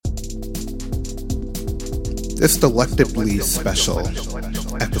This delectably special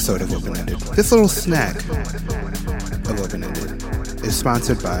episode of Open-Ended, this little snack of Open-Ended, is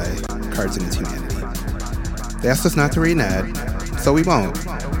sponsored by Cards Against Humanity. They asked us not to read an ad, so we won't.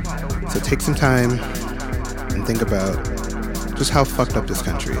 So take some time and think about just how fucked up this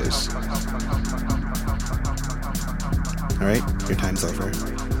country is. Alright, your time's over.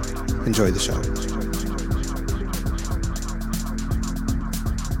 Enjoy the show.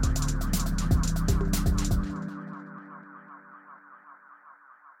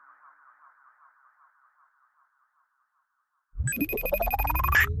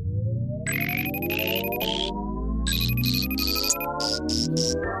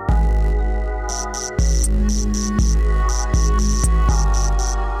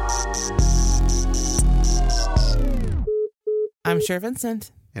 I'm Cher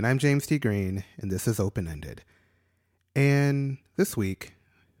Vincent. And I'm James T. Green, and this is Open-Ended. And this week,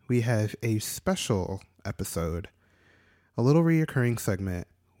 we have a special episode, a little reoccurring segment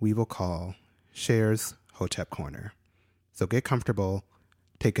we will call Cher's Hotep Corner. So get comfortable.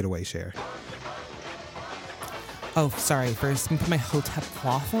 Take it away, Cher. Oh, sorry. First, let me put my Hotep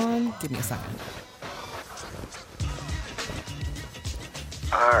cloth on. Give me a second.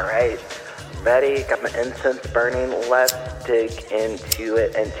 All right. Ready? Got my incense burning. Let's dig into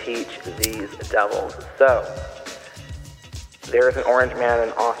it and teach these devils. So, there's an orange man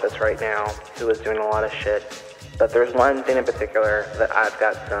in office right now who is doing a lot of shit. But there's one thing in particular that I've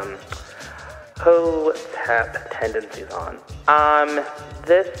got some Hotep tendencies on.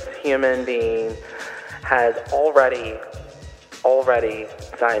 This human being has already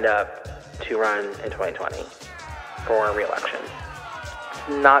signed up to run in 2020 for re-election.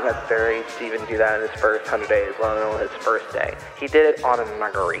 Not necessary to even do that in his first 100 days, let alone his first day. He did it on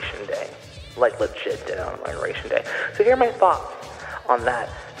inauguration day. Like, legit did it on inauguration day. So here are my thoughts on that.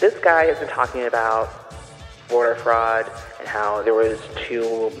 This guy has been talking about voter fraud and how there was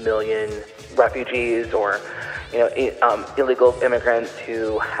 2 million refugees or, illegal immigrants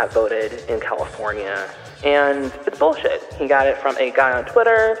who have voted in California. And it's bullshit. He got it from a guy on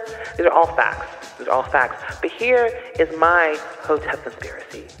Twitter. These are all facts. But here is my Hotep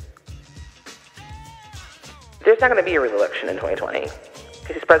conspiracy. There's not going to be a re-election in 2020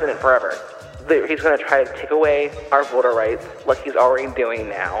 because he's president forever. He's going to try to take away our voter rights like he's already doing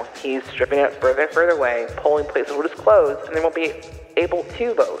now. He's stripping it further and further away. Polling places will just close and they won't be able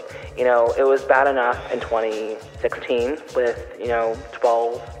to vote. It was bad enough in 2016 with,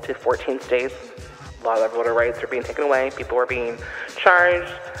 12 to 14 states. A lot of their voter rights are being taken away. People were being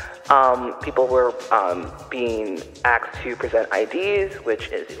charged. People were being asked to present IDs, which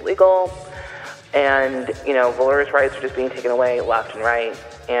is illegal. And, voters' rights are just being taken away left and right.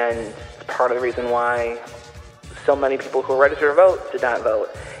 And part of the reason why so many people who were registered to vote did not vote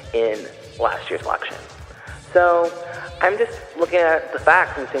in last year's election. So I'm just looking at the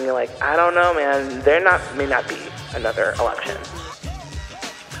facts and thinking, I don't know, man. May not be another election.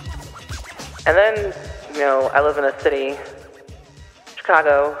 And then, I live in a city,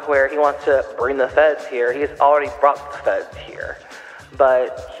 Chicago, where he wants to bring the feds here. He's already brought the feds here.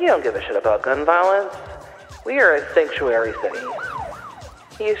 But he don't give a shit about gun violence. We are a sanctuary city.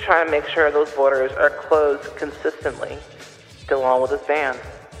 He's trying to make sure those borders are closed consistently, along with his ban.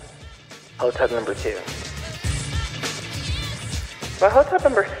 Hotep number 2. But Hotep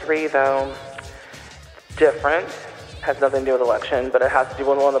number 3, though, different. Has nothing to do with election, but it has to do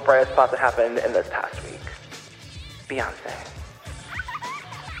with one of the brightest spots that happened in this past week. Beyonce.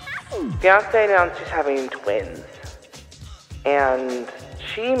 Beyonce announced she's having twins. And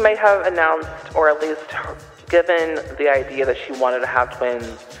she may have announced, or at least given the idea that she wanted to have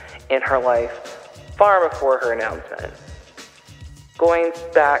twins in her life far before her announcement. Going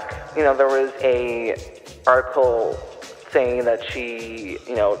back, there was a article saying that she,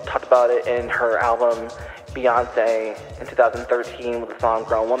 talked about it in her album Beyonce in 2013 with the song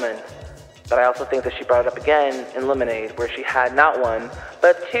Grown Woman. But I also think that she brought it up again in Lemonade, where she had not one,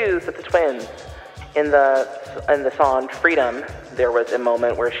 but 2 sets of twins. In the song Freedom, there was a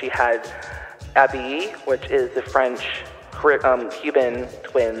moment where she had Abby, which is the French Cuban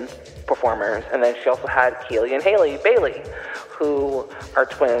twins performers, and then she also had Keely and Haley Bailey, who are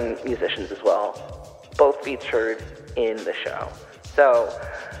twin musicians as well, both featured in the show. So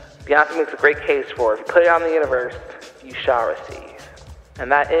Beyonce makes a great case for, if you put it out in the universe, you shall receive.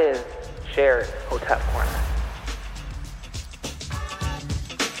 And that is Cher's Hotep Corner.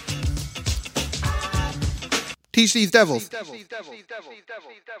 Teach these devils.